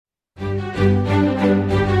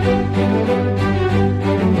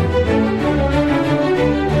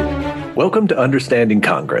Welcome to Understanding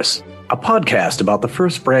Congress, a podcast about the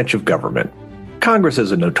first branch of government. Congress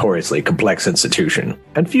is a notoriously complex institution,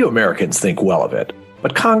 and few Americans think well of it.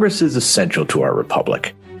 But Congress is essential to our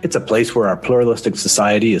republic. It's a place where our pluralistic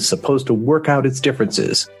society is supposed to work out its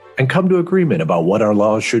differences and come to agreement about what our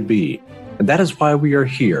laws should be. And that is why we are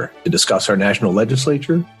here to discuss our national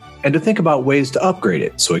legislature and to think about ways to upgrade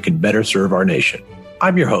it so it can better serve our nation.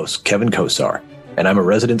 I'm your host, Kevin Kosar, and I'm a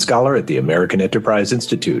resident scholar at the American Enterprise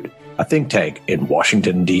Institute, a think tank in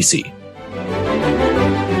Washington, D.C.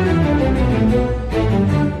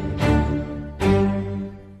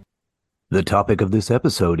 The topic of this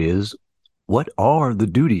episode is, what are the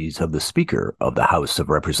duties of the Speaker of the House of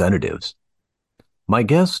Representatives? My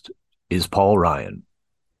guest is Paul Ryan.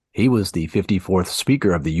 He was the 54th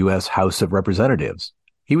Speaker of the U.S. House of Representatives.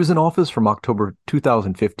 He was in office from October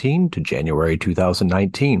 2015 to January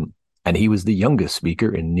 2019, and he was the youngest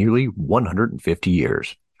Speaker in nearly 150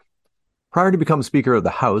 years. Prior to becoming Speaker of the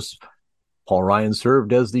House, Paul Ryan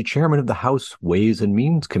served as the Chairman of the House Ways and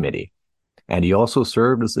Means Committee, and he also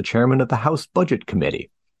served as the Chairman of the House Budget Committee.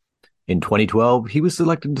 In 2012, he was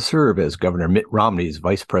selected to serve as Governor Mitt Romney's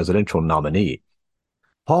vice presidential nominee.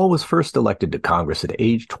 Paul was first elected to Congress at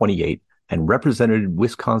age 28 and represented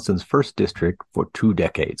Wisconsin's 1st District for 2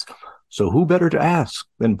 decades. So who better to ask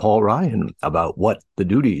than Paul Ryan about what the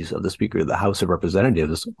duties of the Speaker of the House of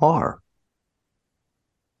Representatives are?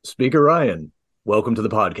 Speaker Ryan, welcome to the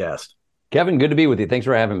podcast. Kevin, good to be with you. Thanks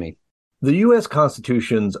for having me. The U.S.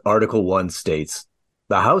 Constitution's Article 1 states,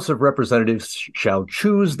 "The House of Representatives shall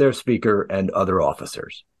choose their Speaker and other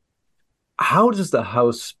officers." How does the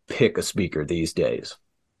House pick a Speaker these days?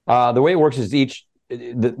 The way it works is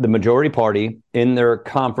the majority party in their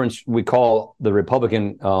conference, we call the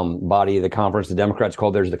Republican body of the conference, the Democrats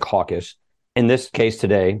call theirs the caucus. In this case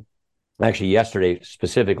today, actually yesterday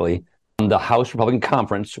specifically, the House Republican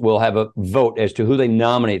Conference will have a vote as to who they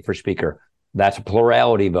nominate for Speaker. That's a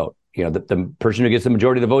plurality vote. You know, the person who gets the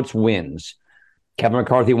majority of the votes wins. Kevin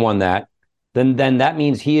McCarthy won that. Then that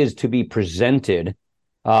means he is to be presented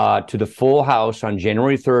to the full House on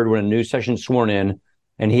January 3rd when a new session is sworn in,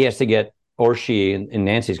 and he has to get, or she, in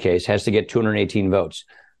Nancy's case, has to get 218 votes.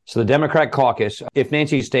 So the Democrat caucus, if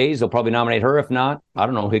Nancy stays, they'll probably nominate her. If not, I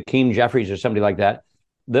don't know, Hakeem Jeffries or somebody like that.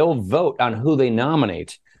 They'll vote on who they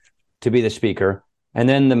nominate to be the Speaker. And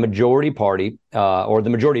then the majority party, or the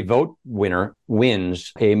majority vote winner,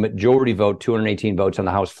 wins a majority vote, 218 votes on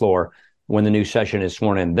the House floor when the new session is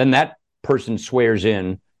sworn in. Then that person swears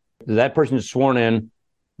in. That person is sworn in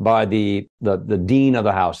by the dean of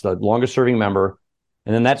the House, the longest serving member.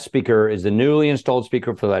 And then that Speaker is the newly installed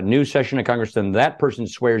Speaker for that new session of Congress. Then that person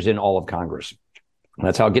swears in all of Congress. And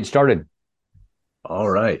that's how it gets started. All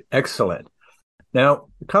right. Excellent. Now,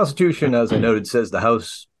 the Constitution, as I noted, says the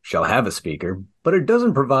House shall have a Speaker, but it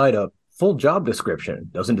doesn't provide a full job description.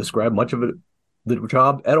 It doesn't describe much of the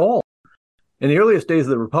job at all. In the earliest days of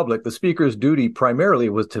the Republic, the Speaker's duty primarily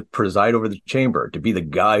was to preside over the chamber, to be the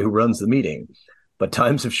guy who runs the meeting. But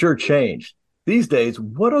times have sure changed. These days,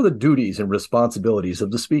 what are the duties and responsibilities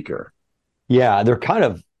of the Speaker? Yeah, they're kind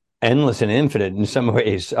of endless and infinite in some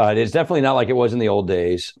ways. It's definitely not like it was in the old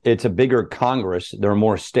days. It's a bigger Congress. There are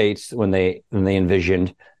more states than they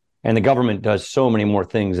envisioned. And the government does so many more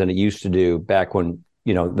things than it used to do back when,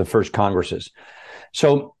 the first Congresses.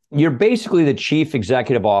 So you're basically the chief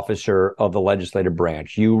executive officer of the legislative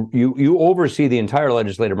branch. You oversee the entire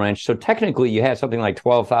legislative branch. So technically you have something like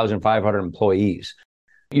 12,500 employees.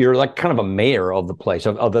 You're like kind of a mayor of the place,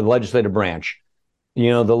 of the legislative branch.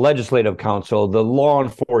 The legislative council, the law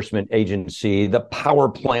enforcement agency, the power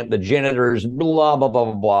plant, the janitors, blah, blah, blah,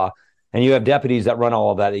 blah, blah. And you have deputies that run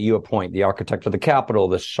all of that you appoint, the architect of the Capitol,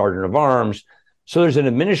 the sergeant of arms. So there's an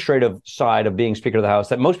administrative side of being Speaker of the House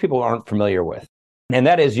that most people aren't familiar with. And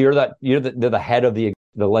that is you're the head of the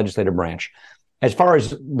legislative branch. As far as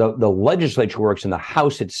the legislature works in the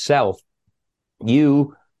House itself,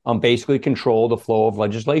 you basically control the flow of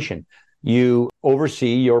legislation. You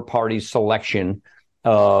oversee your party's selection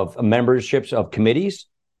of memberships of committees,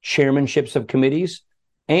 chairmanships of committees,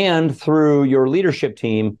 and through your leadership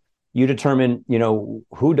team, you determine,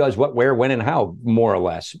 who does what, where, when, and how, more or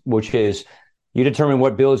less, which is you determine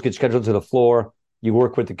what bills get scheduled to the floor. You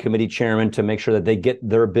work with the committee chairman to make sure that they get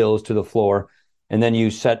their bills to the floor. And then you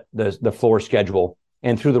set the floor schedule.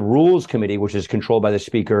 And through the Rules Committee, which is controlled by the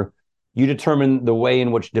Speaker, you determine the way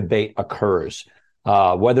in which debate occurs,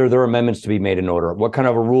 whether there are amendments to be made in order. What kind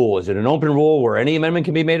of a rule? Is it an open rule where any amendment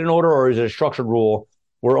can be made in order, or is it a structured rule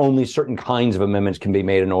where only certain kinds of amendments can be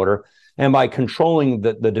made in order? And by controlling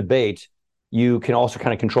the debate, you can also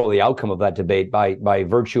kind of control the outcome of that debate by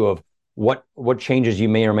virtue of what changes you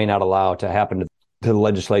may or may not allow to happen to the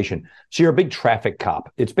legislation. So you're a big traffic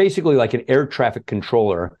cop. It's basically like an air traffic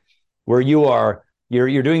controller, where you're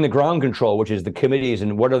doing the ground control, which is the committees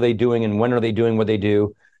and what are they doing and when are they doing what they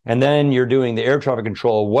do. And then you're doing the air traffic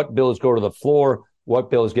control, what bills go to the floor, what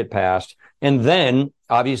bills get passed. And then,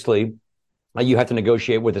 obviously, you have to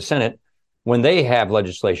negotiate with the Senate when they have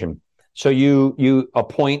legislation. So you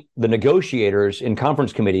appoint the negotiators in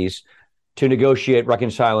conference committees to negotiate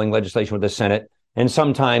reconciling legislation with the Senate. And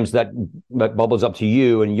sometimes that bubbles up to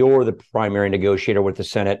you, and you're the primary negotiator with the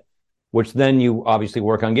Senate, which then you obviously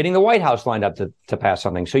work on getting the White House lined up to pass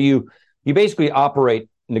something. So you basically operate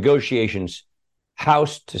negotiations,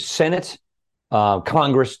 House to Senate,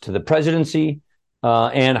 Congress to the presidency,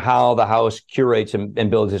 and how the House curates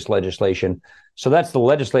and builds this legislation. So that's the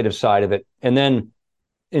legislative side of it. And then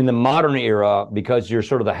in the modern era, because you're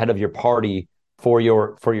sort of the head of your party for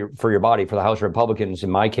your body, for the House Republicans in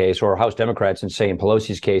my case, or House Democrats, and say in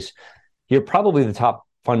Pelosi's case, you're probably the top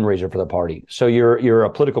fundraiser for the party. So you're a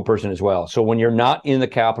political person as well. So when you're not in the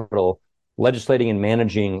Capitol legislating and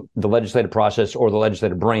managing the legislative process or the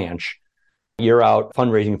legislative branch, you're out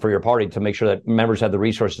fundraising for your party to make sure that members have the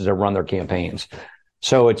resources to run their campaigns.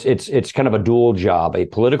 So it's kind of a dual job, a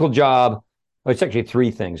political job. It's actually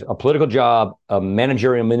three things: a political job, a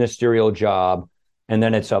managerial ministerial job, and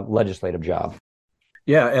then it's a legislative job.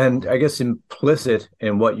 Yeah, and I guess implicit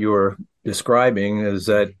in what you're describing is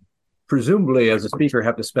that presumably as a speaker you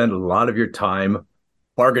have to spend a lot of your time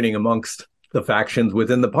bargaining amongst the factions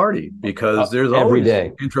within the party, because there's always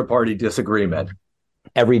intra-party disagreement.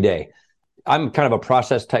 Every day. I'm kind of a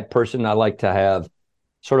process type person. I like to have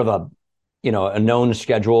sort of a known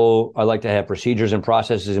schedule. I like to have procedures and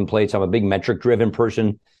processes in place. I'm a big metric driven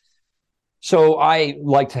person. So I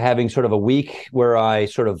liked having sort of a week where I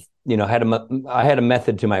sort of, I had a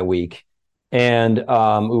method to my week. And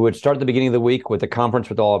we would start at the beginning of the week with a conference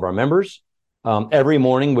with all of our members. Every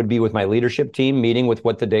morning would be with my leadership team, meeting with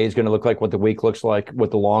what the day is going to look like, what the week looks like, what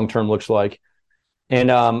the long term looks like. And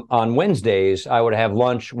on Wednesdays, I would have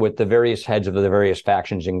lunch with the various heads of the various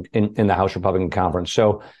factions in the House Republican Conference.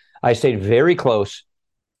 So I stayed very close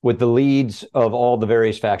with the leads of all the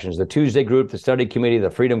various factions, the Tuesday group, the study committee, the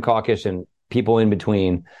Freedom Caucus, and people in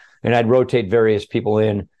between. And I'd rotate various people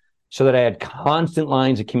in so that I had constant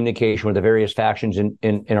lines of communication with the various factions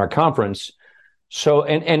in our conference. So,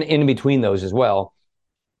 and in between those as well.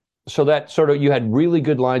 So that sort of, you had really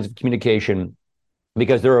good lines of communication,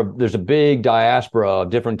 because there's a big diaspora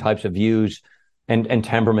of different types of views and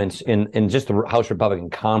temperaments in just the House Republican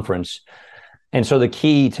Conference. And so the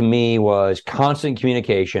key to me was constant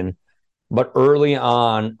communication, but early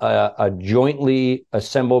on, a jointly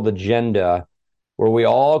assembled agenda where we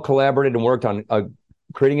all collaborated and worked on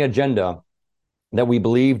creating an agenda that we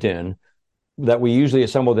believed in, that we usually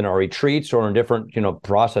assembled in our retreats or in different,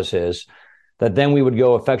 processes, that then we would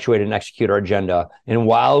go effectuate and execute our agenda. And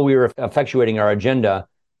while we were effectuating our agenda,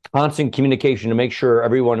 constant communication to make sure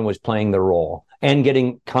everyone was playing their role and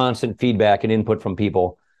getting constant feedback and input from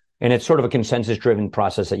people. And it's sort of a consensus-driven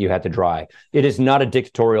process that you have to drive. It is not a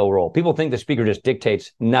dictatorial role. People think the speaker just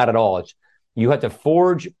dictates. Not at all. You have to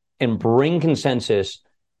forge and bring consensus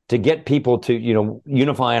to get people to,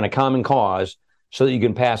 unify on a common cause so that you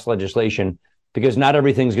can pass legislation. Because not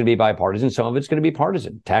everything's going to be bipartisan. Some of it's going to be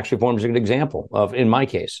partisan. Tax reform is a good example of, in my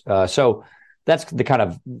case. So that's the kind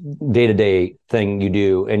of day-to-day thing you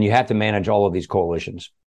do. And you have to manage all of these coalitions.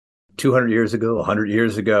 200 years ago, 100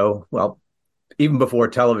 years ago, well, even before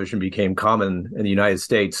television became common in the United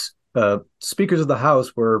States, speakers of the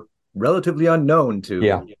House were relatively unknown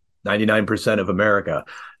to 99% of America.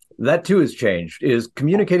 That too has changed. Is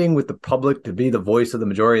communicating with the public to be the voice of the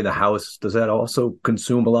majority of the House, does that also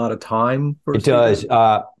consume a lot of time? It does.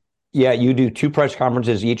 You do 2 press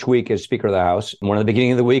conferences each week as Speaker of the House, one at the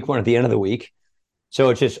beginning of the week, one at the end of the week. So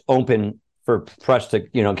it's just open for press to,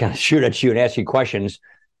 kind of shoot at you and ask you questions.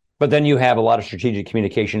 But then you have a lot of strategic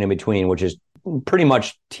communication in between, which is pretty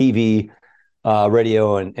much TV,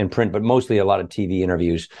 radio, and print, but mostly a lot of TV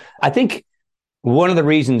interviews. I think one of the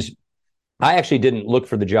reasons I actually didn't look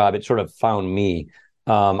for the job, it sort of found me.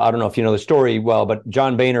 I don't know if you know the story well, but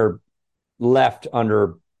John Boehner left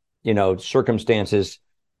under, circumstances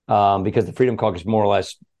because the Freedom Caucus more or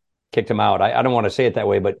less kicked him out. I don't want to say it that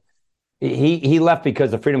way, but he left because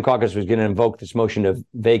the Freedom Caucus was going to invoke this motion to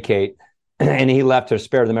vacate, and he left to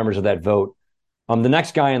spare the members of that vote. The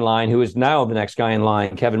next guy in line, who is now the next guy in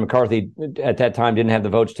line, Kevin McCarthy, at that time didn't have the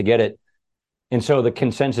votes to get it. And so the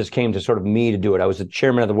consensus came to sort of me to do it. I was the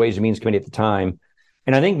chairman of the Ways and Means Committee at the time.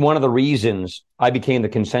 And I think one of the reasons I became the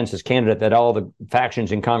consensus candidate that all the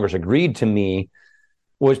factions in Congress agreed to me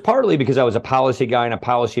was partly because I was a policy guy and a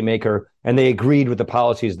policy maker, and they agreed with the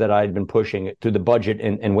policies that I'd been pushing through the budget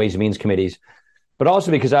and Ways and Means committees, but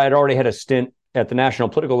also because I had already had a stint at the national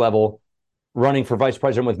political level running for vice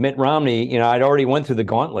president with Mitt Romney. I'd already went through the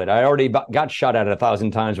gauntlet. I already got shot at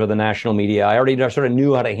 1,000 times by the national media. I already sort of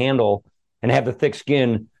knew how to handle and have the thick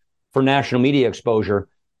skin for national media exposure.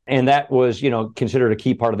 And that was, considered a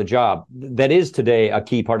key part of the job. That is today a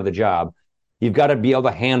key part of the job. You've got to be able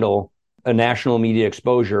to handle a national media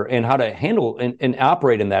exposure and how to handle and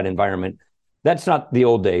operate in that environment. That's not the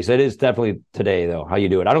old days. That is definitely today, though, how you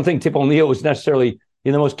do it. I don't think Tip O'Neill was necessarily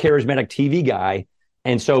the most charismatic TV guy.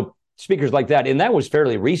 And so speakers like that, and that was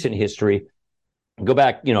fairly recent history. Go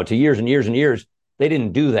back, to years and years and years, they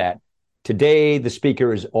didn't do that. Today, the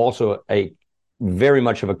speaker is also a very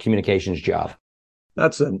much of a communications job.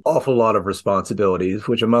 That's an awful lot of responsibilities,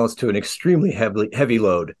 which amounts to an extremely heavy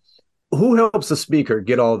load. Who helps the speaker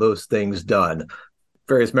get all those things done?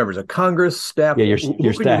 Various members of Congress, staff? Yeah, your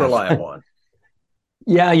who staff. Can you rely on?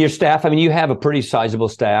 Yeah, your staff. I mean, you have a pretty sizable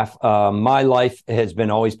staff. My life has been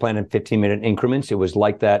always planned in 15-minute increments. It was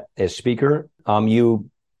like that as speaker. You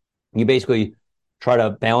basically try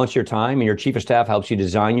to balance your time, and your chief of staff helps you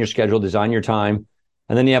design your schedule, design your time.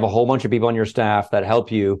 And then you have a whole bunch of people on your staff that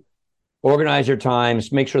help you organize your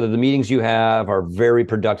times, make sure that the meetings you have are very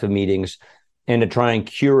productive meetings, and to try and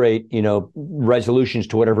curate, resolutions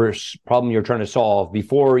to whatever problem you're trying to solve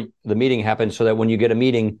before the meeting happens, so that when you get a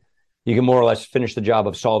meeting, you can more or less finish the job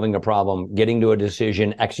of solving a problem, getting to a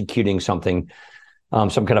decision, executing something,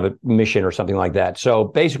 some kind of a mission or something like that. So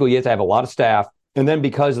basically, you have to have a lot of staff. And then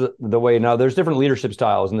because of the way now, there's different leadership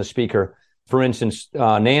styles in the speaker. For instance,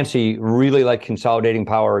 Nancy really liked consolidating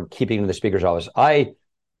power, keeping it in the speaker's office. I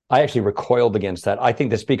actually recoiled against that. I think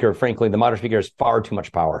the speaker, frankly, the modern speaker has far too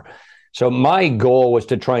much power. So my goal was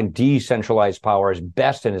to try and decentralize power as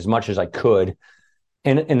best and as much as I could.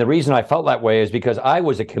 And the reason I felt that way is because I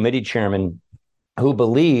was a committee chairman who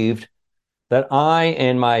believed that I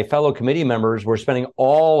and my fellow committee members were spending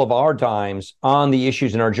all of our times on the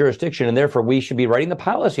issues in our jurisdiction, and therefore we should be writing the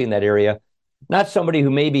policy in that area, not somebody who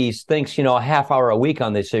maybe thinks, a half hour a week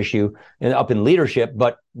on this issue and up in leadership,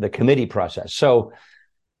 but the committee process. So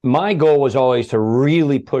my goal was always to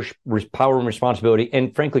really push power and responsibility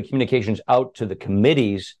and, frankly, communications out to the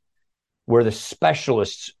committees where the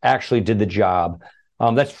specialists actually did the job.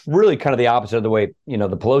 That's really kind of the opposite of the way,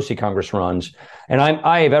 the Pelosi Congress runs. And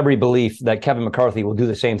I have every belief that Kevin McCarthy will do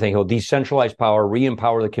the same thing. He'll decentralize power,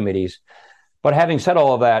 re-empower the committees. But having said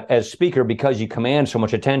all of that, as speaker, because you command so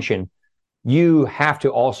much attention, you have to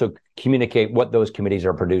also communicate what those committees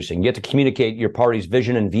are producing. You have to communicate your party's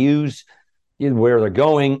vision and views, where they're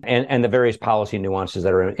going, and the various policy nuances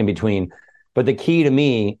that are in between. But the key to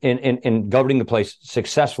me in governing the place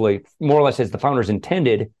successfully, more or less as the founders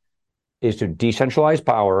intended, is to decentralize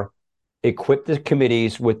power, equip the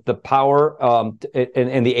committees with the power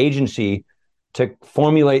and the agency to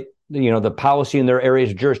formulate, the policy in their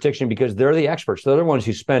areas of jurisdiction, because they're the experts. They're the ones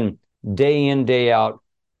who spend day in, day out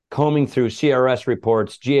combing through CRS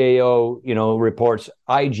reports, GAO, reports,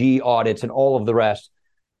 IG audits, and all of the rest.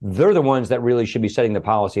 They're the ones that really should be setting the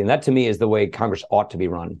policy. And that, to me, is the way Congress ought to be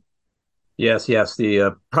run. Yes.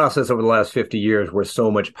 The process over the last 50 years where so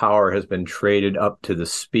much power has been traded up to the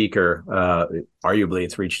speaker, arguably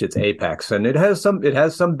it's reached its apex. And it has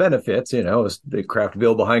some benefits. They craft a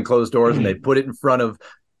bill behind closed doors and they put it in front of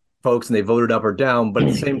folks and they vote it up or down. But at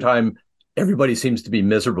the same time, everybody seems to be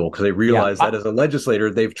miserable because they realize that as a legislator,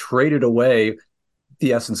 they've traded away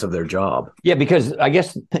the essence of their job. Yeah, because I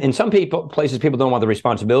guess in some places, people don't want the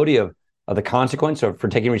responsibility of the consequence or for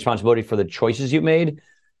taking responsibility for the choices you've made.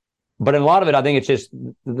 But in a lot of it, I think it's just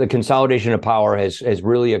the consolidation of power has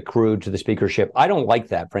really accrued to the speakership. I don't like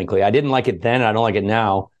that, frankly. I didn't like it then, and I don't like it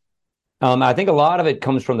now. I think a lot of it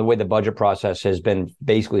comes from the way the budget process has been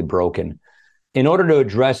basically broken. In order to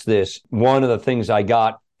address this, one of the things I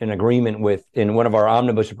got an agreement with in one of our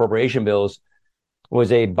omnibus appropriation bills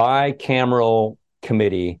was a bicameral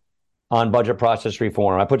committee on budget process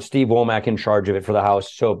reform. I put Steve Womack in charge of it for the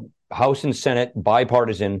House. So House and Senate,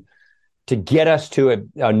 bipartisan, to get us to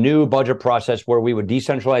a new budget process where we would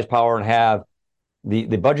decentralize power and have the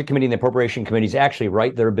budget committee and the appropriation committees actually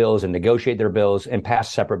write their bills and negotiate their bills and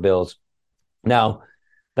pass separate bills. Now,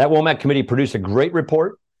 that Womack committee produced a great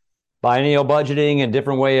report, biennial budgeting and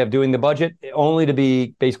different way of doing the budget, only to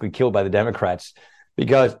be basically killed by the Democrats.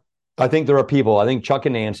 Because I think there are people, I think Chuck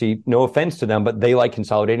and Nancy, no offense to them, but they like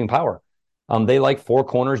consolidating power. They like four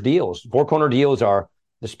corners deals. Four corner deals are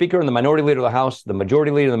the speaker and the minority leader of the House, the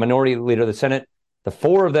majority leader and the minority leader of the Senate The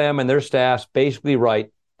four of them and their staffs basically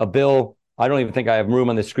write a bill. I don't even think I have room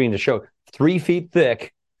on the screen to show, 3 feet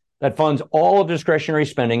thick, that funds all of discretionary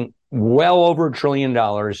spending, well over $1 trillion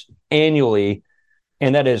annually.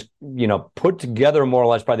 And that is, put together more or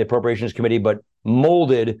less by the Appropriations Committee, but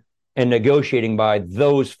molded and negotiating by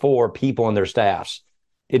those four people and their staffs.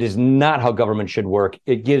 It is not how government should work.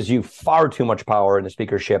 It gives you far too much power in the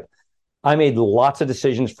speakership. I made lots of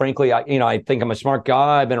decisions. Frankly, I think I'm a smart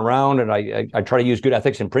guy. I've been around and I try to use good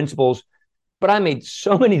ethics and principles. But I made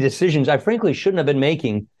so many decisions I frankly shouldn't have been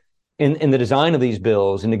making in the design of these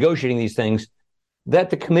bills and negotiating these things, that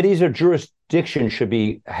the committees of jurisdiction should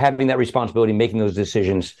be having that responsibility, making those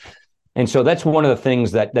decisions. And so that's one of the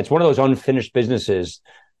things that's one of those unfinished businesses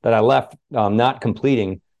that I left not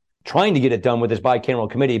completing, trying to get it done with this bicameral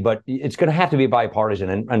committee, but it's going to have to be bipartisan.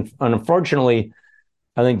 And unfortunately,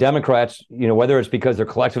 I think Democrats, whether it's because they're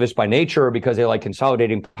collectivists by nature or because they like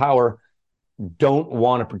consolidating power, don't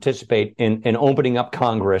want to participate in opening up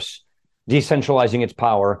Congress, decentralizing its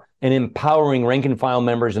power, and empowering rank and file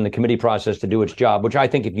members in the committee process to do its job, which I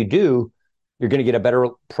think if you do, you're going to get a better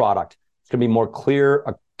product. It's going to be more clear,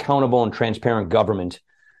 accountable, and transparent government.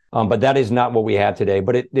 But that is not what we have today.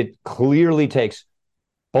 But it clearly takes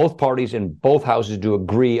both parties in both houses to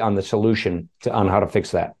agree on the solution on how to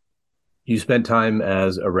fix that. You spent time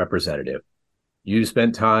as a representative. You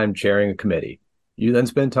spent time chairing a committee. You then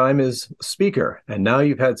spent time as speaker, and now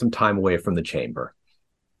you've had some time away from the chamber.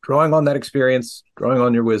 Drawing on that experience, drawing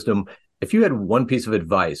on your wisdom, if you had one piece of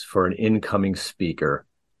advice for an incoming speaker,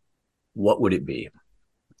 what would it be?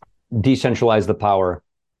 Decentralize the power,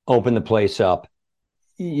 open the place up.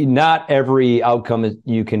 Not every outcome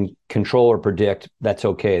you can control or predict. That's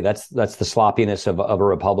okay. That's the sloppiness of a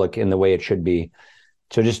republic in the way it should be.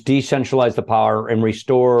 So just decentralize the power and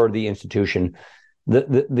restore the institution.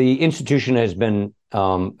 The institution has been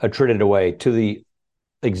attributed away to the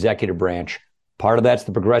executive branch. Part of that's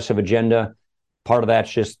the progressive agenda. Part of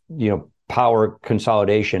that's just, power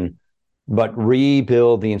consolidation. But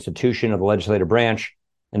rebuild the institution of the legislative branch.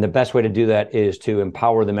 And the best way to do that is to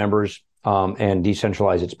empower the members and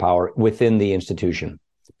decentralize its power within the institution.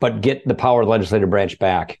 But get the power of the legislative branch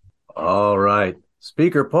back. All right.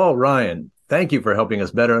 Speaker Paul Ryan, thank you for helping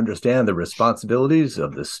us better understand the responsibilities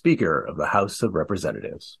of the Speaker of the House of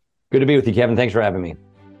Representatives. Good to be with you, Kevin. Thanks for having me.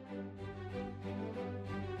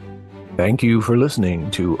 Thank you for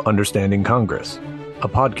listening to Understanding Congress, a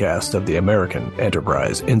podcast of the American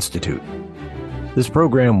Enterprise Institute. This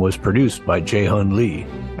program was produced by Jae-Hun Lee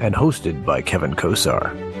and hosted by Kevin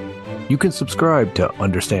Kosar. You can subscribe to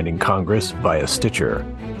Understanding Congress via Stitcher,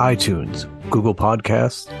 iTunes, Google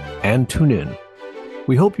Podcasts, and TuneIn.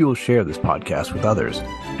 We hope you will share this podcast with others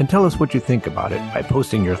and tell us what you think about it by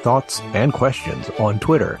posting your thoughts and questions on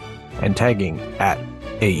Twitter and tagging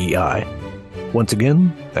 @AEI. Once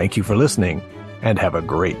again, thank you for listening and have a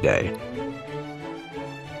great day.